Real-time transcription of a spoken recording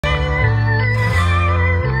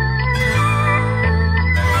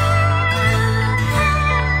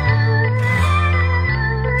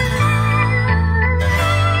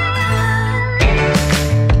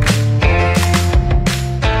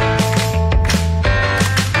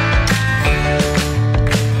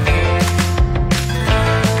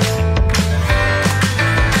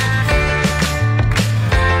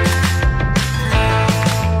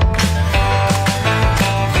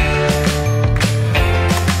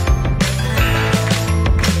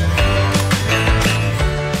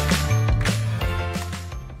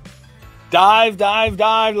Dive, dive,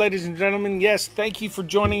 dive, ladies and gentlemen. Yes, thank you for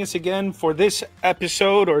joining us again for this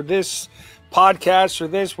episode or this podcast or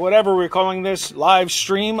this, whatever we're calling this, live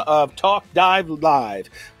stream of Talk Dive Live.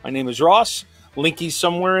 My name is Ross. Linky's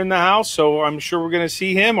somewhere in the house, so I'm sure we're going to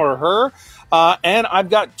see him or her. And I've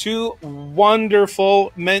got two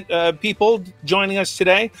wonderful people joining us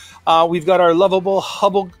today. We've got our lovable,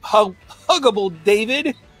 huggable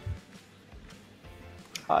David.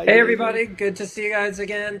 Hi, hey, everybody. Good to see you guys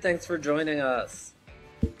again. Thanks for joining us.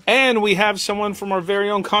 And we have someone from our very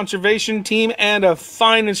own conservation team and a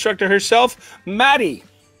fine instructor herself, Maddie.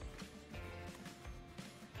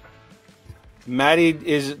 Maddie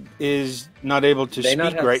is not able to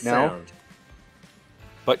speak right now.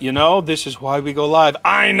 But you know, this is why we go live.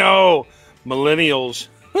 I know, millennials.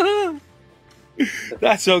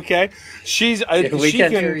 That's okay. She's we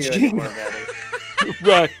can't hear you anymore, Maddie.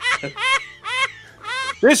 Right.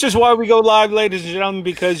 This is why we go live, ladies and gentlemen,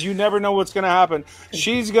 because you never know what's going to happen.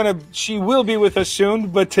 She will be with us soon,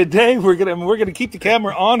 but today we're gonna keep the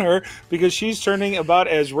camera on her because she's turning about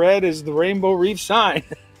as red as the Rainbow Reef sign.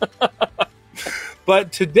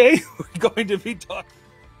 But today we're going to be talking.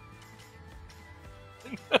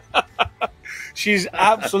 She's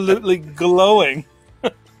absolutely glowing.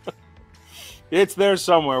 It's there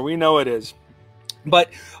somewhere. We know it is.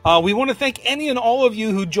 But we want to thank any and all of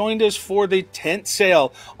you who joined us for the tent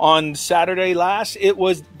sale on Saturday last. It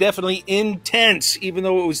was definitely intense, even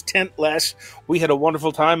though it was tentless. We had a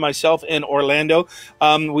wonderful time, myself and Orlando.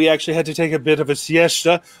 We actually had to take a bit of a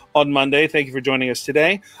siesta on Monday. Thank you for joining us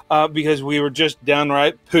today, because we were just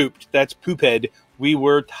downright pooped. That's poophead. We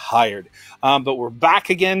were tired, but we're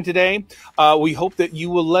back again today. We hope that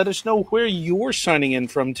you will let us know where you're signing in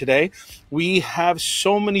from today. We have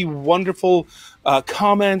so many wonderful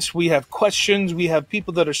comments. We have questions. We have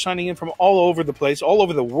people that are signing in from all over the place, all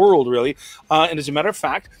over the world, really. And as a matter of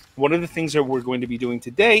fact, one of the things that we're going to be doing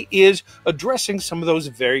today is addressing some of those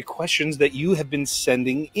very questions that you have been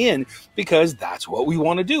sending in, because that's what we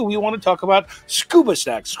want to do. We want to talk about scuba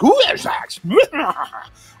stacks,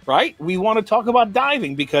 right? We want to talk about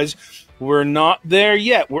diving because we're not there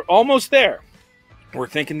yet. We're almost there. We're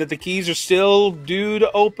thinking that the keys are still due to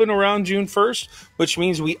open around June 1st, which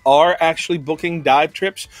means we are actually booking dive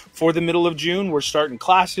trips for the middle of June. We're starting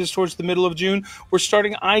classes towards the middle of June. We're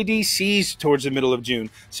starting IDCs towards the middle of June.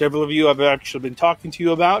 Several of you I've actually been talking to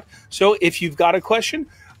you about. So if you've got a question,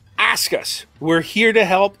 ask us. We're here to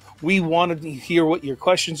help. We want to hear what your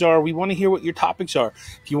questions are. We want to hear what your topics are.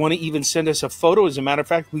 If you want to even send us a photo, as a matter of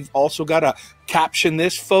fact, we've also got to caption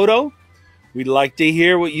this photo. We'd like to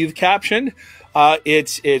hear what you've captioned.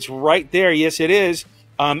 It's right there. Yes, it is.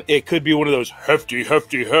 It could be one of those hefty,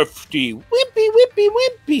 whippy.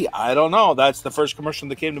 I don't know. That's the first commercial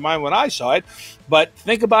that came to mind when I saw it. But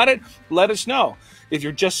think about it. Let us know. If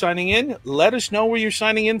you're just signing in, let us know where you're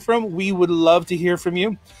signing in from. We would love to hear from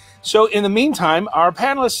you. So in the meantime, our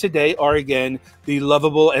panelists today are, again, the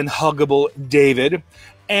lovable and huggable David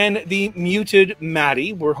and the muted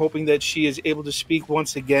Maddie. We're hoping that she is able to speak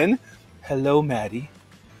once again. Hello, Maddie.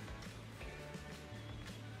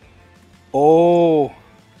 Oh,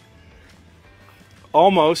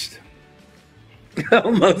 almost.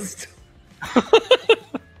 Almost.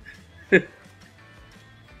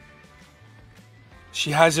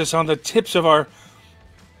 She has us on the tips of our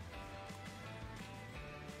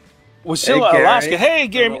Wasilla, hey, Alaska. Hey,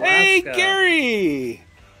 Gary. Alaska. Hey, Gary.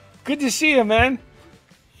 Good to see you, man.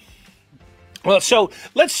 Well, so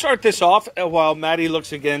let's start this off while Maddie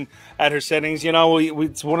looks again at her settings. You know,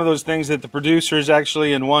 it's one of those things that the producer is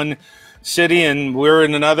actually in one city and we're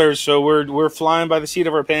in another, so we're flying by the seat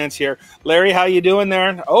of our pants here. Larry, how you doing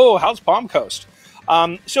there? Oh, how's Palm Coast?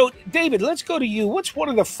 So, David, let's go to you. What's one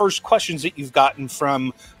of the first questions that you've gotten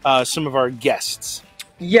from some of our guests?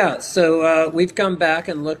 Yeah, so we've come back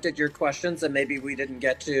and looked at your questions that maybe we didn't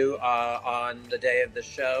get to on the day of the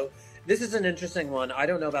show. This is an interesting one. I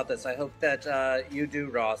don't know about this. I hope that you do,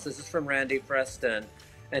 Ross. This is from Randy Preston.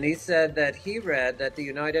 And he said that he read that the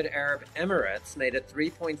United Arab Emirates made a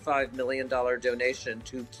 $3.5 million donation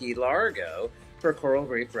to Key Largo for coral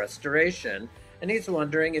reef restoration. And he's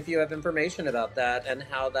wondering if you have information about that and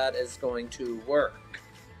how that is going to work.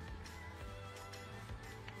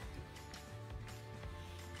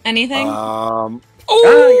 Anything? Oh,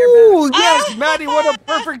 yes, Maddie, what a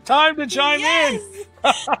perfect time to chime in.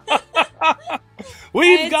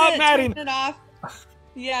 We've got Maddie. Turn it off.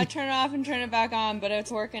 Yeah, turn it off and turn it back on, but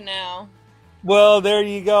it's working now. Well, there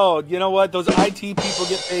you go. You know what? Those IT people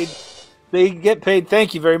get paid. They get paid.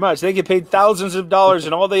 Thank you very much. They get paid thousands of dollars,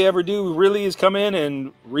 and all they ever do really is come in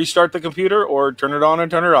and restart the computer or turn it on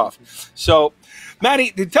and turn it off. So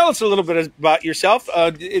Maddie, tell us a little bit about yourself.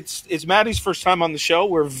 It's Maddie's first time on the show.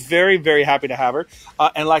 We're very, very happy to have her.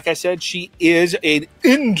 And like I said, she is an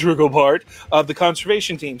integral part of the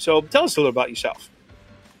conservation team. So tell us a little about yourself.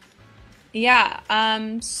 Yeah,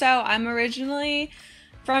 so I'm originally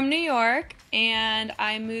from New York, and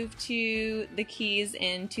I moved to the Keys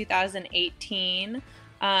in 2018.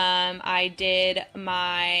 I did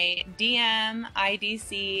my DM,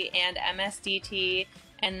 IDC, and MSDT,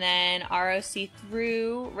 and then ROC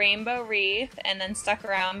through Rainbow Reef, and then stuck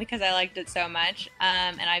around because I liked it so much,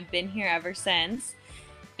 and I've been here ever since.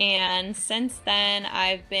 And since then,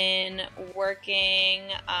 I've been working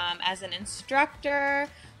as an instructor,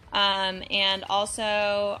 and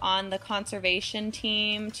also on the conservation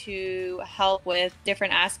team to help with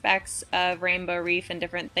different aspects of Rainbow Reef and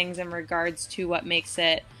different things in regards to what makes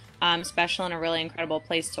it special and a really incredible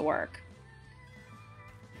place to work.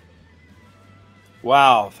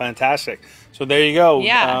 Wow, fantastic. So there you go.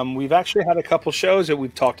 Yeah. We've actually had a couple shows that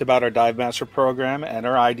we've talked about our Dive Master program and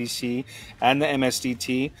our IDC and the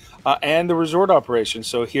MSDT and the resort operation.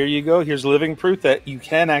 So here you go. Here's living proof that you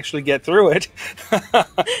can actually get through it.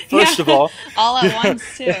 First of all at once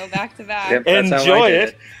too, back to back. Yep, enjoy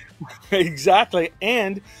it. Exactly.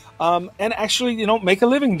 And actually, make a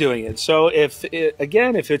living doing it. So if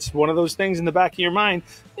it's one of those things in the back of your mind,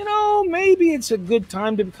 maybe it's a good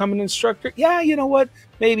time to become an instructor. Yeah, you know what?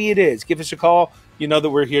 Maybe it is. Give us a call. You know that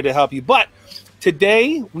we're here to help you. But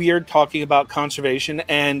today we are talking about conservation,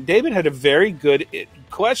 and David had a very good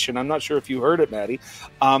question. I'm not sure if you heard it, Maddie.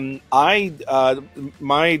 My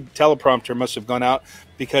teleprompter must have gone out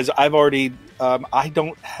because I've already I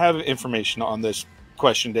don't have information on this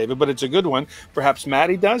question, David, but it's a good one. Perhaps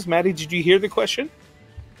Maddie does. Maddie, did you hear the question?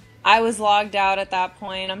 I was logged out at that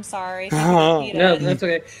point. I'm sorry. No, that's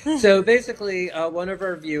okay. So basically, one of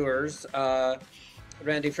our viewers,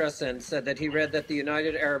 Randy Fresson, said that he read that the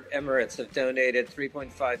United Arab Emirates have donated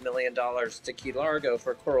 $3.5 million to Key Largo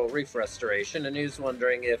for coral reef restoration, and he was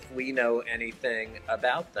wondering if we know anything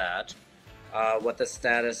about that, what the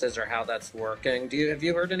status is or how that's working. Have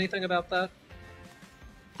you heard anything about that?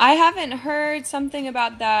 I haven't heard something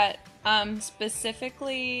about that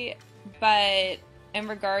specifically, but in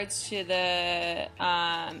regards to CRF,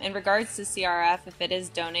 if it is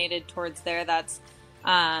donated towards there, that's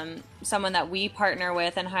someone that we partner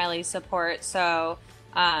with and highly support. So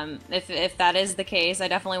if that is the case, I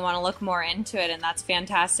definitely want to look more into it, and that's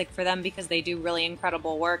fantastic for them because they do really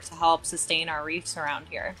incredible work to help sustain our reefs around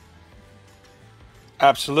here.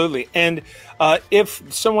 Absolutely. And if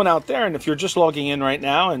someone out there, and if you're just logging in right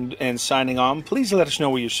now and signing on, please let us know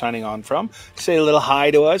where you're signing on from. Say a little hi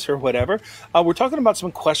to us or whatever. We're talking about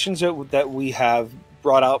some questions that we have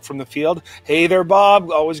brought out from the field. Hey there, Bob.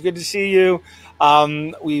 Always good to see you.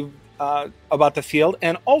 We've about the field,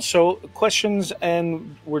 and also questions,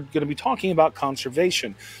 and we're going to be talking about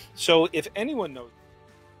conservation. So if anyone knows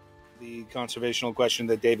the conservational question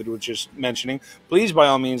that David was just mentioning, please, by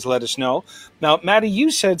all means, let us know. Now, Maddie, you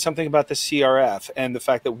said something about the CRF and the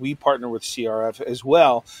fact that we partner with CRF as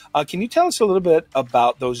well. Can you tell us a little bit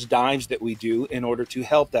about those dives that we do in order to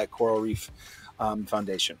help that Coral Reef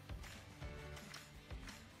Foundation?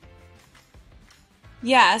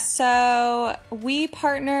 Yeah, so we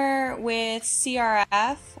partner with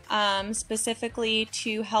CRF specifically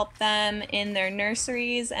to help them in their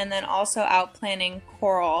nurseries and then also out planting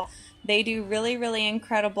coral. They do really, really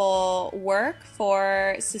incredible work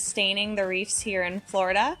for sustaining the reefs here in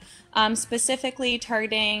Florida, specifically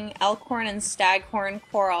targeting elkhorn and staghorn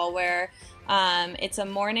coral, where it's a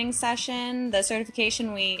morning session. The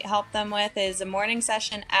certification we help them with is a morning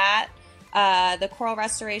session at the Coral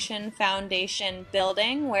Restoration Foundation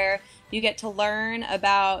building, where you get to learn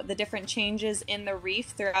about the different changes in the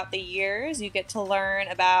reef throughout the years. You get to learn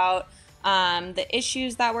about the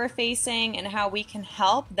issues that we're facing and how we can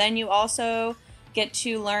help. Then you also get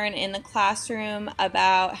to learn in the classroom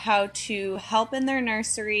about how to help in their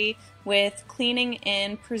nursery with cleaning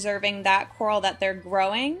and preserving that coral that they're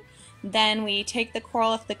growing. Then we take the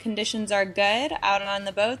coral, if the conditions are good, out on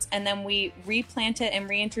the boats, and then we replant it and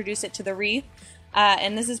reintroduce it to the reef.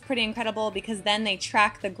 And this is pretty incredible because then they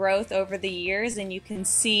track the growth over the years, and you can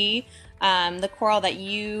see the coral that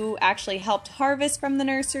you actually helped harvest from the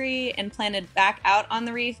nursery and planted back out on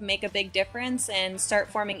the reef make a big difference and start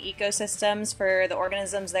forming ecosystems for the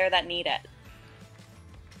organisms there that need it.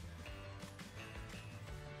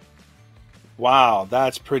 Wow,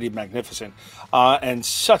 that's pretty magnificent, and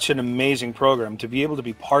such an amazing program to be able to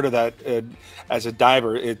be part of that as a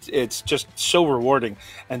diver. It's just so rewarding,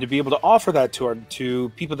 and to be able to offer that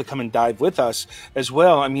to people that come and dive with us as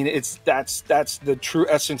well. I mean, that's the true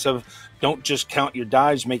essence of don't just count your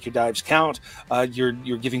dives, make your dives count. You're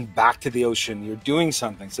giving back to the ocean. You're doing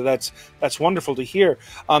something. So that's wonderful to hear.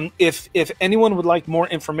 If anyone would like more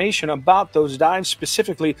information about those dives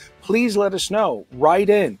specifically, please let us know.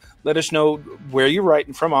 Write in. Let us know where you're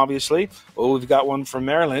writing from, obviously. Oh, we've got one from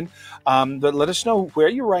Maryland. But let us know where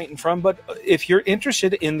you're writing from. But if you're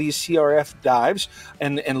interested in these CRF dives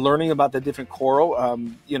and learning about the different coral,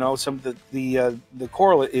 you know, some of the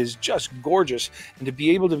coral is just gorgeous. And to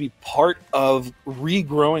be able to be part of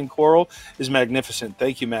regrowing coral is magnificent.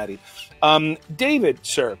 Thank you, Maddie. David,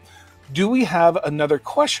 sir, do we have another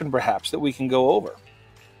question perhaps that we can go over?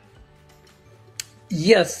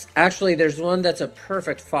 Yes, actually, there's one that's a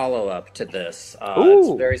perfect follow-up to this. It's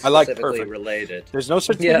Ooh, very I like specifically perfect. related. There's no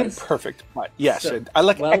such thing as Yes. perfect, but yes, So, I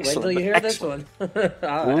like well, wait excellent. till you But hear this excellent. one.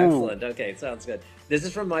 Ah, Ooh. excellent. Okay, sounds good. This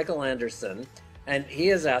is from Michael Anderson, and he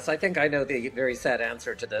has asked, I think I know the very sad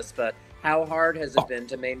answer to this, but how hard has it been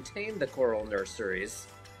to maintain the coral nurseries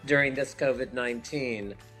during this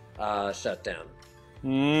COVID-19 shutdown?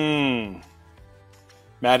 Mm.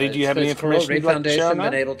 Maddie, do you have any Has Coral information Reef you'd like to share on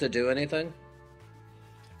Foundation been that? able to do anything?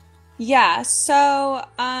 Yeah, so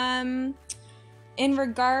in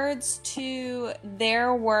regards to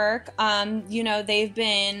their work, you know, they've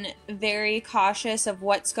been very cautious of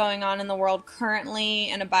what's going on in the world currently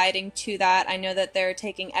and abiding to that. I know that they're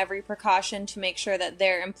taking every precaution to make sure that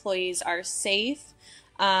their employees are safe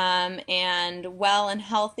and well and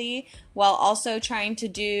healthy, while also trying to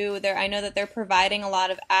do their, I know that they're providing a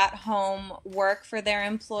lot of at-home work for their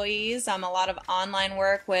employees, a lot of online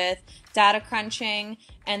work with data crunching,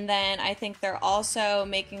 and then I think they're also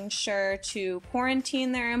making sure to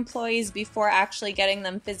quarantine their employees before actually getting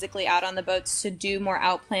them physically out on the boats to do more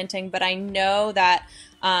outplanting. But I know that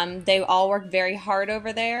they all work very hard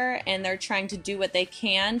over there, and they're trying to do what they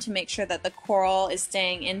can to make sure that the coral is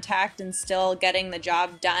staying intact and still getting the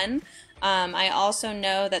job done. I also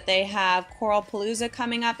know that they have Coral Palooza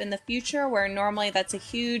coming up in the future, where normally that's a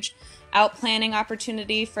huge outplanting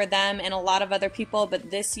opportunity for them and a lot of other people,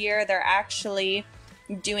 but this year they're actually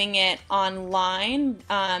doing it online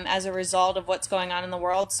as a result of what's going on in the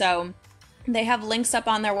world. So they have links up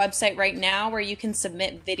on their website right now where you can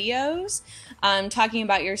submit videos talking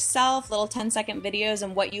about yourself, little 10-second videos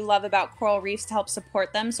and what you love about coral reefs to help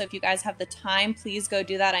support them. So if you guys have the time, please go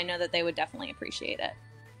do that. I know that they would definitely appreciate it.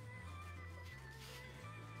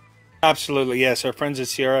 Absolutely, yes. Our friends at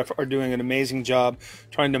CRF are doing an amazing job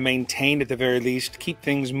trying to maintain, at the very least, keep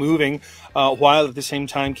things moving while at the same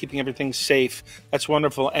time keeping everything safe. That's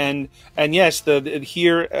wonderful. And yes,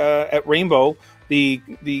 here at Rainbow,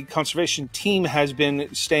 the conservation team has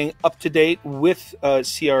been staying up to date with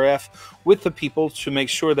CRF, with the people, to make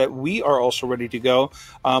sure that we are also ready to go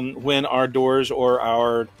when our doors or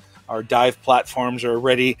our dive platforms are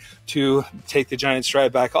ready to take the giant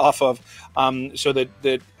strap back off of, so that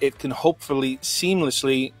it can hopefully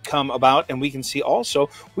seamlessly come about. And we can see also,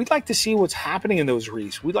 we'd like to see what's happening in those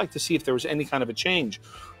reefs. We'd like to see if there was any kind of a change.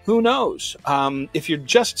 Who knows? If you're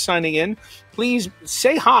just signing in, please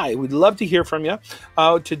say hi. We'd love to hear from you.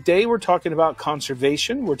 Today we're talking about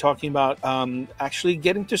conservation. We're talking about actually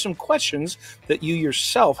getting to some questions that you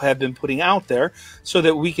yourself have been putting out there, so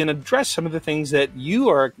that we can address some of the things that you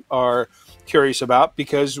are curious about,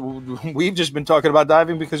 because we've just been talking about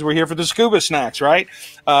diving because we're here for the scuba snacks, right?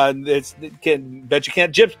 Bet you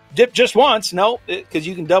can't dip just once. No, because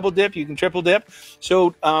you can double dip, you can triple dip.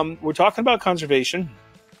 So we're talking about conservation.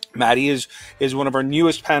 Maddie is one of our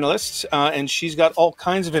newest panelists, and she's got all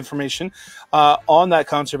kinds of information on that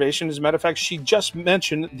conservation. As a matter of fact, she just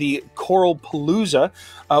mentioned the Coral Palooza.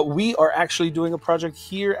 We are actually doing a project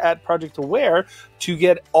here at Project Aware to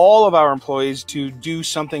get all of our employees to do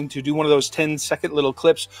something, to do one of those 10-second little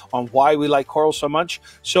clips on why we like coral so much.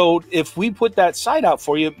 So if we put that site out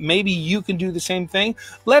for you, maybe you can do the same thing.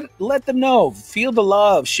 Let them know. Feel the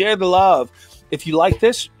love. Share the love. If you like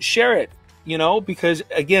this, share it. You know, because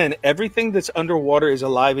again, everything that's underwater is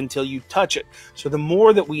alive until you touch it. So the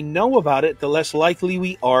more that we know about it, the less likely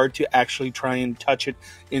we are to actually try and touch it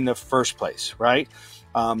in the first place, right?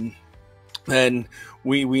 And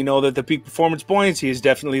we know that the peak performance buoyancy is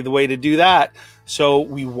definitely the way to do that. So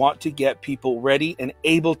we want to get people ready and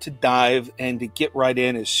able to dive and to get right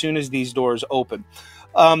in as soon as these doors open.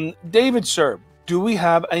 David, sir, do we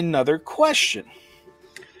have another question?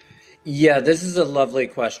 Yeah, this is a lovely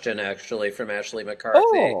question, actually, from Ashley McCarthy.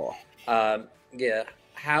 Oh, Yeah.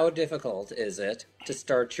 how difficult is it to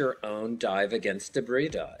start your own dive against debris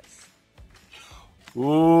dive?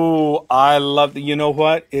 Ooh, I love the, you know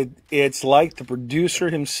what? It's like the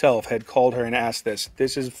producer himself had called her and asked this.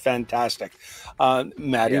 This is fantastic.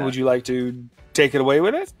 Maddie, Yeah. would you like to take it away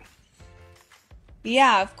with it?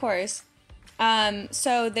 Yeah, of course.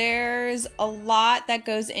 So there's a lot that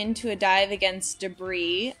goes into a dive against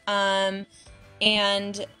debris. And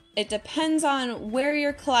it depends on where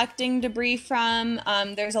you're collecting debris from.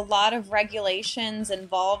 There's a lot of regulations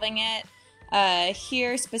involving it.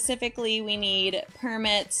 Here specifically, we need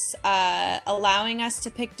permits allowing us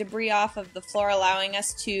to pick debris off of the floor, allowing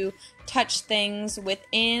us to touch things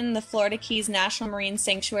within the Florida Keys National Marine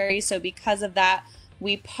Sanctuary. So because of that,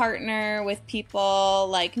 we partner with people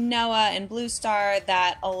like NOAA and Blue Star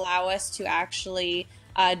that allow us to actually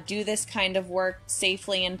do this kind of work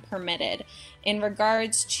safely and permitted. In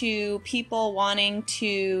regards to people wanting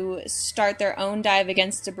to start their own dive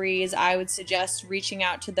against debris, I would suggest reaching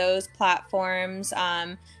out to those platforms.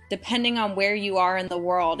 Depending on where you are in the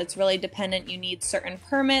world, it's really dependent. You need certain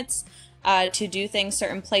permits to do things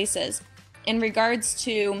certain places. In regards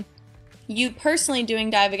to you personally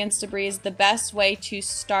doing dive against debris, the best way to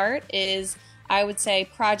start is, I would say,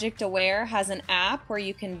 Project Aware has an app where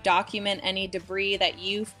you can document any debris that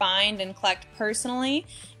you find and collect personally,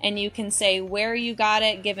 and you can say where you got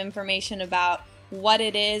it, give information about what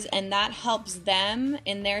it is, and that helps them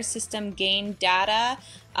in their system gain data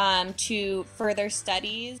to further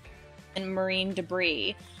studies in marine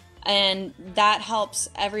debris. And that helps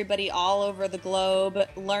everybody all over the globe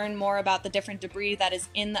learn more about the different debris that is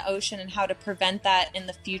in the ocean and how to prevent that in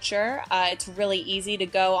the future. It's really easy to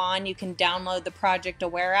go on. You can download the Project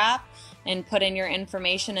Aware app and put in your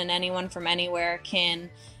information, and anyone from anywhere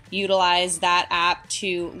can utilize that app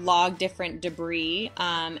to log different debris.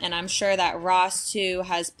 And I'm sure that Ross, too,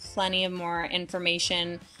 has plenty of more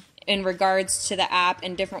information in regards to the app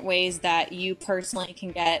and different ways that you personally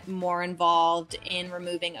can get more involved in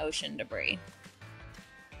removing ocean debris.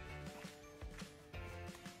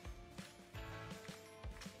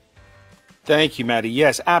 Thank you, Maddie.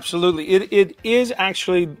 Yes, absolutely. It is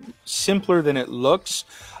actually simpler than it looks.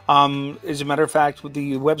 As a matter of fact, with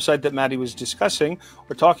the website that Maddie was discussing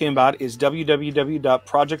or talking about is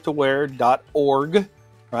www.projectaware.org.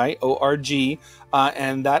 Right, ORG,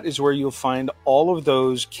 and that is where you'll find all of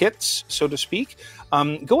those kits, so to speak.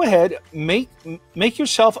 Go ahead, make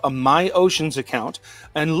yourself a My Oceans account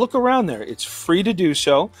and look around there. It's free to do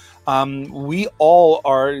so. We all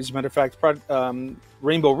are, as a matter of fact,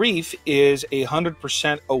 Rainbow Reef is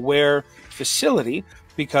 100% aware facility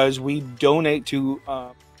because we donate to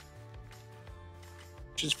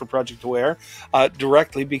for Project Aware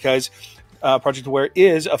directly because Project Aware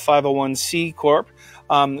is a 501c corp.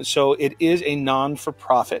 So it is a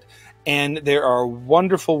non-for-profit, and there are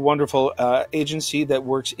wonderful, wonderful agency that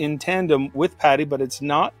works in tandem with PADI, but it's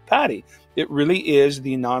not PADI. It really is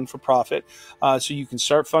the non-for-profit. So you can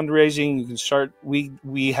start fundraising. You can start.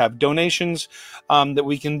 We have donations that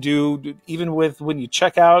we can do even with when you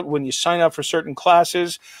check out, when you sign up for certain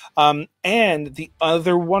classes. And the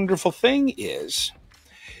other wonderful thing is,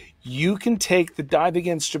 you can take the dive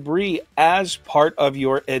against debris as part of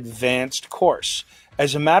your advanced course.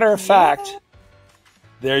 As a matter of fact,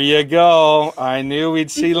 there you go. I knew we'd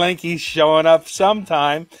see Linky showing up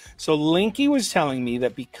sometime. So Linky was telling me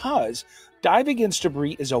that because dive against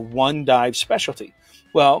debris is a one dive specialty,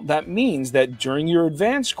 well, that means that during your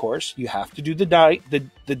advanced course, you have to do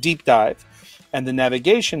the deep dive and the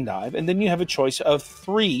navigation dive, and then you have a choice of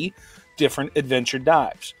 3 different adventure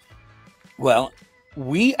dives. Well,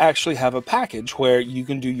 we actually have a package where you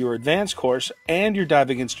can do your advanced course and your dive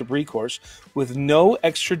against debris course with no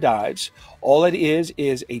extra dives. All it is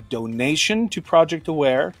a donation to Project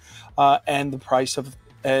Aware and the price of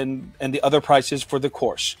and the other prices for the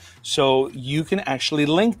course. So you can actually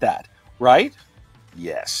link that, right?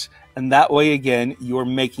 Yes. And that way, again, you're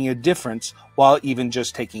making a difference while even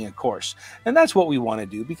just taking a course. And that's what we want to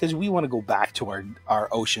do because we want to go back to our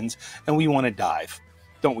oceans and we want to dive.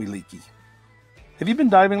 Don't we, Leaky? Have you been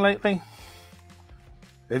diving lately?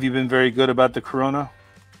 Have you been very good about the corona?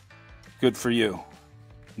 Good for you.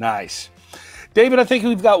 Nice. David, I think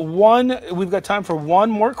we've got time for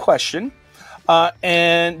one more question.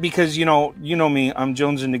 And because you know me, I'm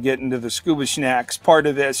jonesing to get into the scuba snacks part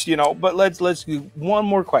of this, but let's do one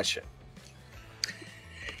more question.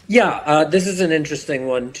 Yeah, this is an interesting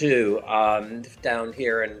one too, down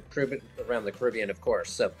here in around the Caribbean, of course.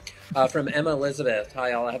 So, from Emma Elizabeth,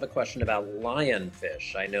 hi, I have a question about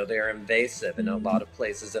lionfish. I know they're invasive in a lot of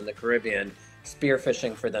places in the Caribbean.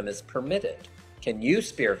 Spearfishing for them is permitted. Can you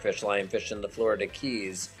spearfish lionfish in the Florida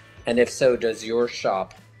Keys And if so, does your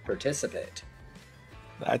shop participate?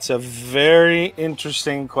 That's a very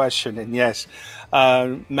interesting question. And yes,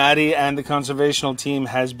 Maddie and the conservational team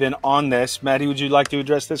has been on this. Maddie, would you like to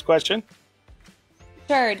address this question?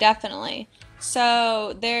 Sure, definitely.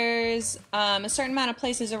 So there's a certain amount of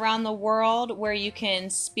places around the world where you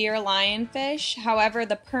can spear lionfish. However,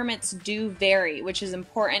 the permits do vary, which is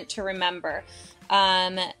important to remember.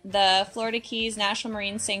 The Florida Keys National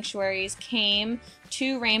Marine Sanctuaries came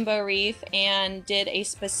to Rainbow Reef and did a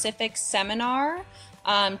specific seminar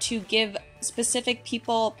to give specific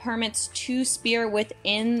people permits to spear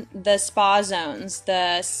within the spa zones,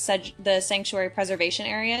 the sanctuary preservation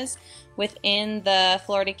areas within the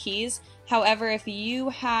Florida Keys. However, if you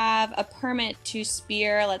have a permit to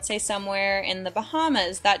spear, let's say somewhere in the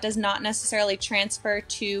Bahamas, that does not necessarily transfer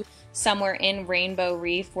to somewhere in Rainbow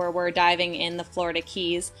Reef where we're diving in the Florida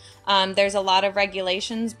Keys. There's a lot of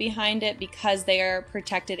regulations behind it because they are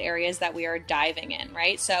protected areas that we are diving in,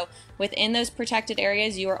 right? So within those protected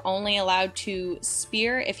areas, you are only allowed to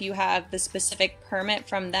spear if you have the specific permit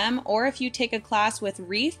from them, or if you take a class with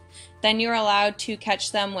Reef, then you're allowed to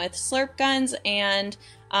catch them with slurp guns and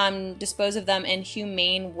dispose of them in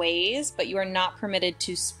humane ways, but you are not permitted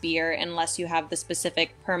to spear unless you have the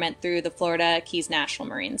specific permit through the Florida Keys National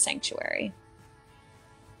Marine Sanctuary.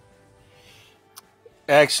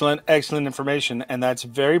 Excellent, excellent information, and that's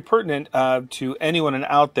very pertinent to anyone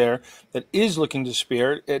out there that is looking to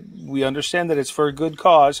spear. We understand that it's for a good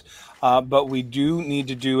cause, but we do need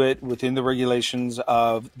to do it within the regulations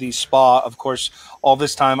of the spa. Of course, all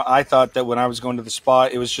this time I thought that when I was going to the spa,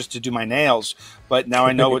 it was just to do my nails, but now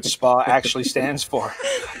I know what spa actually stands for.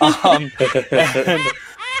 And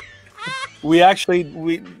we actually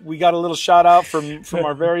we got a little shout out from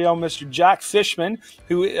our very own Mr. Jack Fishman,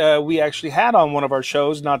 who we actually had on one of our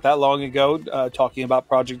shows not that long ago, talking about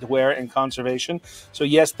Project Aware and conservation. So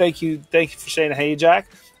yes, thank you for saying hey, Jack.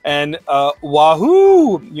 And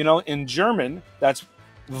wahoo, in German that's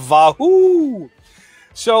wahoo.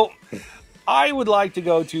 So I would like to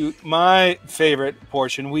go to my favorite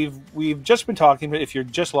portion. We've just been talking, but if you're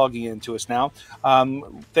just logging into us now,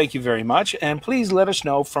 thank you very much. And please let us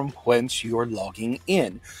know from whence you're logging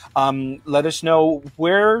in. Let us know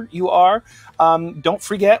where you are. Don't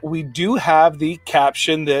forget, we do have the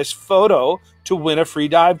caption this photo to win a free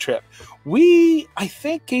dive trip. We, I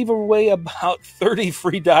think, gave away about 30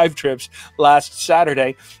 free dive trips last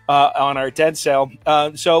Saturday on our TED sale.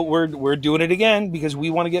 So we're doing it again because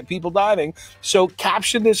we want to get people diving. So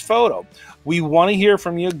caption this photo. We want to hear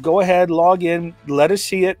from you. Go ahead, log in, let us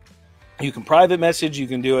see it. You can private message. You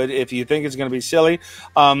can do it if you think it's going to be silly,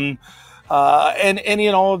 and any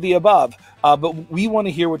and all of the above. But we want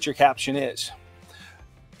to hear what your caption is,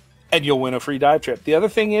 and you'll win a free dive trip. The other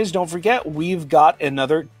thing is, don't forget, we've got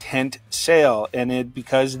another tent sale. And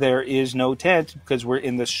because there is no tent, because we're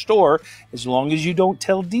in the store, as long as you don't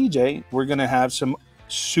tell DJ, we're going to have some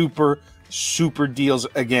super deals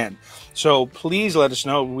again. So please let us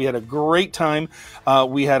know. We had a great time.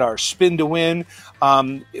 We had our spin to win.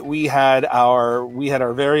 We had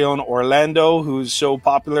our very own Orlando, who's so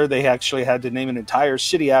popular they actually had to name an entire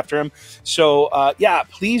city after him. So yeah,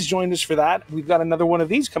 please join us for that. We've got another one of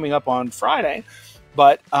these coming up on Friday.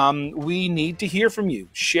 But we need to hear from you.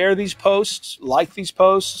 Share these posts, like these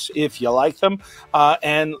posts if you like them,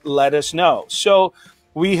 and let us know. So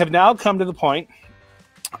we have now come to the point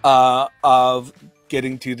of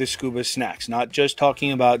getting to the scuba snacks, not just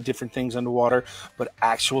talking about different things underwater, but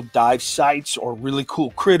actual dive sites or really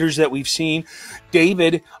cool critters that we've seen.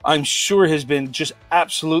 David, I'm sure, has been just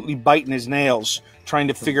absolutely biting his nails trying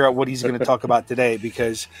to figure out what he's going to talk about today,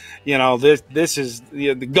 because this is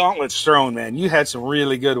the gauntlet's thrown, man. You had some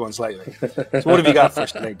really good ones lately. So what have you got for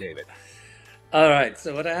us today, David? All right,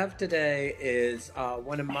 so what I have today is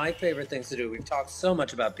one of my favorite things to do. We've talked so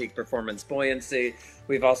much about peak performance buoyancy.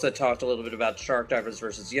 We've also talked a little bit about shark divers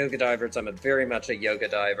versus yoga divers. I'm very much a yoga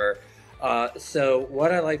diver. So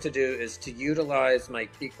what I like to do is to utilize my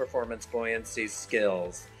peak performance buoyancy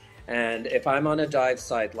skills. And if I'm on a dive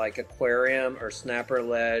site like Aquarium or Snapper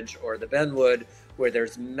Ledge or the Benwood, where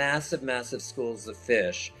there's massive schools of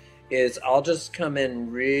fish, is I'll just come in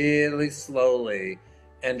really slowly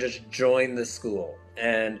and just join the school,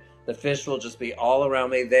 and the fish will just be all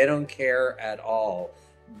around me. They don't care at all.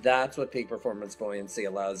 That's what peak performance buoyancy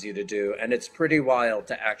allows you to do, and it's pretty wild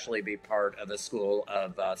to actually be part of a school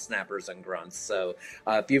of snappers and grunts. So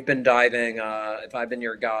if you've been diving, if I've been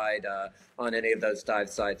your guide on any of those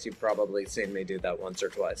dive sites, you've probably seen me do that once or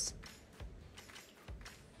twice.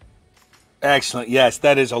 Excellent. Yes,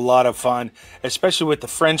 that is a lot of fun, especially with the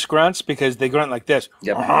French grunts, because they grunt like this.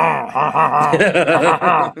 Yep.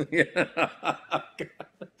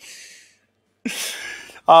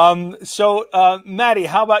 Maddie,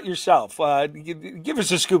 how about yourself? Give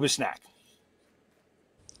us a scuba snack.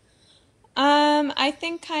 I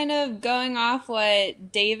think kind of going off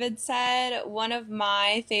what David said, one of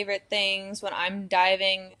my favorite things when I'm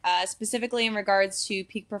diving, specifically in regards to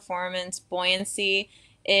peak performance buoyancy,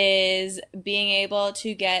 is being able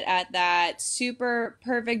to get at that super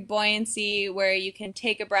perfect buoyancy where you can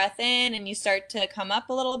take a breath in and you start to come up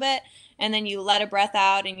a little bit, and then you let a breath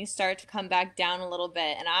out and you start to come back down a little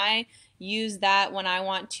bit. And I use that when I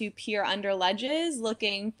want to peer under ledges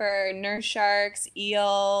looking for nurse sharks,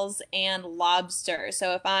 eels, and lobster.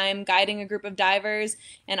 So if I'm guiding a group of divers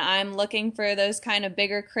and I'm looking for those kind of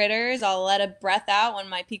bigger critters, I'll let a breath out when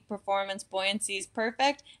my peak performance buoyancy is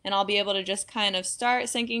perfect, and I'll be able to just kind of start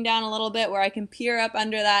sinking down a little bit where I can peer up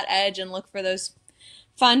under that edge and look for those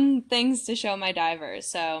fun things to show my divers.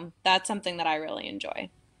 So that's something that I really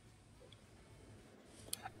enjoy.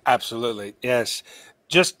 Absolutely. Yes.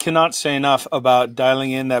 Just cannot say enough about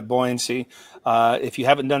dialing in that buoyancy. If you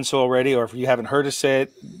haven't done so already, or if you haven't heard us say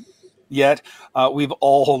it yet, we've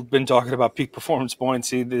all been talking about peak performance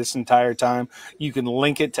buoyancy this entire time. You can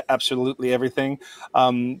link it to absolutely everything.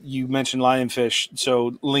 You mentioned lionfish,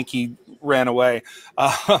 so Linky ran away.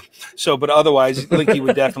 But otherwise, Linky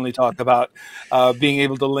would definitely talk about being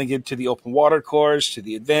able to link it to the open water course, to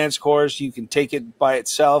the advanced course. You can take it by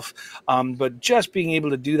itself, but just being able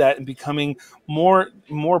to do that and becoming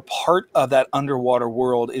more part of that underwater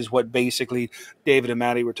world is what basically David and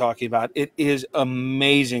Maddie were talking about. It is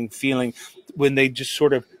amazing feeling when they just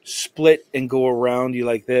sort of split and go around you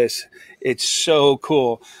like this. It's so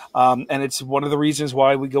cool. And it's one of the reasons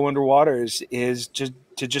why we go underwater is just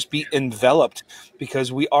to just be enveloped,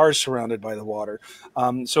 because we are surrounded by the water.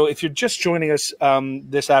 So if you're just joining us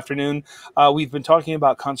this afternoon, we've been talking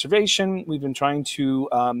about conservation. We've been trying to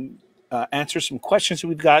answer some questions that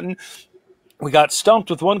we've gotten. We got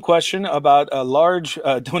stumped with one question about a large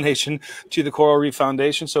donation to the Coral Reef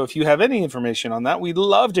Foundation. So if you have any information on that, we'd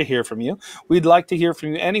love to hear from you. We'd like to hear from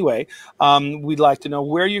you anyway. We'd like to know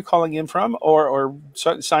where you're calling in from, or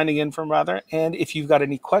signing in from, rather. And if you've got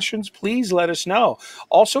any questions, please let us know.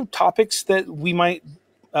 Also, topics that we might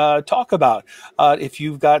talk about. If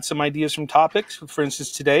you've got some ideas from topics, for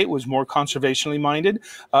instance, today it was more conservationally minded.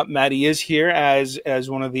 Maddie is here as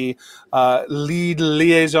one of the lead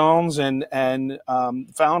liaisons and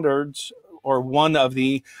founders, or one of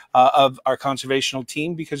the of our conservational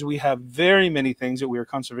team, because we have very many things that we are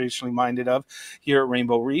conservationally minded of here at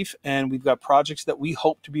Rainbow Reef, and we've got projects that we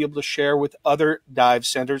hope to be able to share with other dive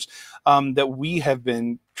centers that we have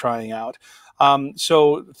been trying out.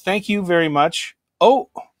 So thank you very much.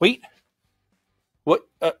 Oh, wait. What?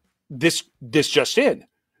 This just in.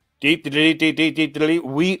 We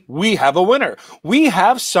have a winner. We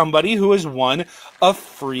have somebody who has won a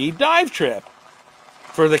free dive trip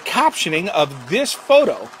for the captioning of this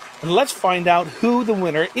photo. And let's find out who the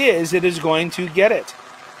winner is that is going to get it.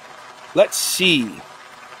 Let's see.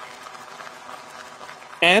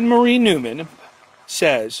 Anne-Marie Newman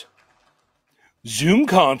says, Zoom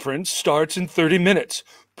conference starts in 30 minutes.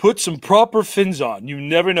 Put some proper fins on. You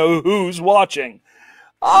never know who's watching.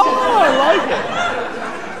 Oh, I like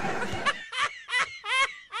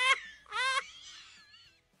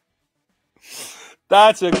it.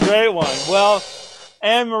 That's a great one. Well,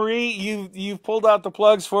 Anne-Marie, you've pulled out the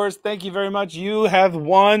plugs for us. Thank you very much. You have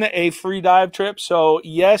won a free dive trip. So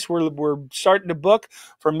yes, we're starting to book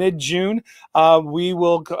for mid-June. We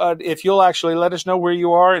will, if you'll actually let us know where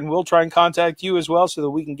you are, and we'll try and contact you as well so that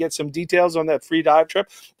we can get some details on that free dive trip.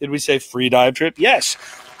 Did we say free dive trip? Yes.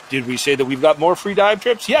 Did we say that we've got more free dive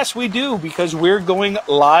trips? Yes, we do, because we're going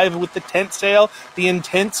live with the tent sale, the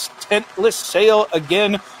intense tentless sale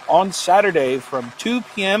again on Saturday from 2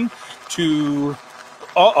 p.m. to...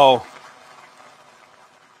 Uh-oh.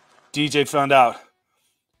 DJ found out.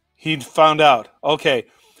 He found out. Okay,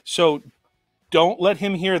 so don't let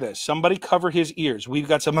him hear this. Somebody cover his ears. We've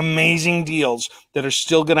got some amazing deals that are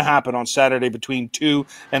still going to happen on Saturday between 2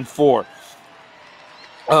 and 4.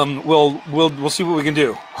 We'll see what we can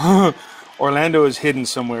do. Orlando is hidden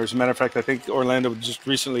somewhere. As a matter of fact, I think Orlando just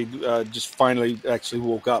recently, just finally actually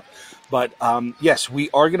woke up. But yes, we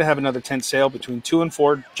are going to have another tent sale between 2 and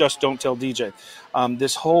 4. Just don't tell DJ.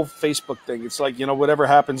 This whole Facebook thing, it's like, whatever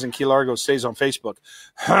happens in Key Largo stays on Facebook.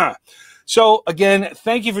 Huh. So again,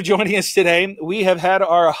 thank you for joining us today. We have had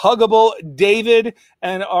our huggable David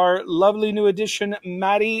and our lovely new addition,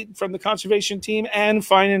 Maddie, from the conservation team, and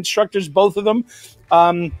fine instructors, both of them.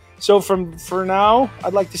 So for now,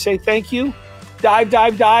 I'd like to say thank you. Dive,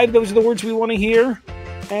 dive, dive. Those are the words we want to hear.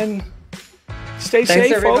 And stay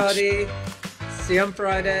safe, everybody. Folks. See you on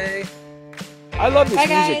Friday. I love this Bye, music.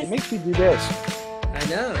 guys. It makes me do this. I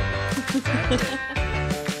know. Exactly.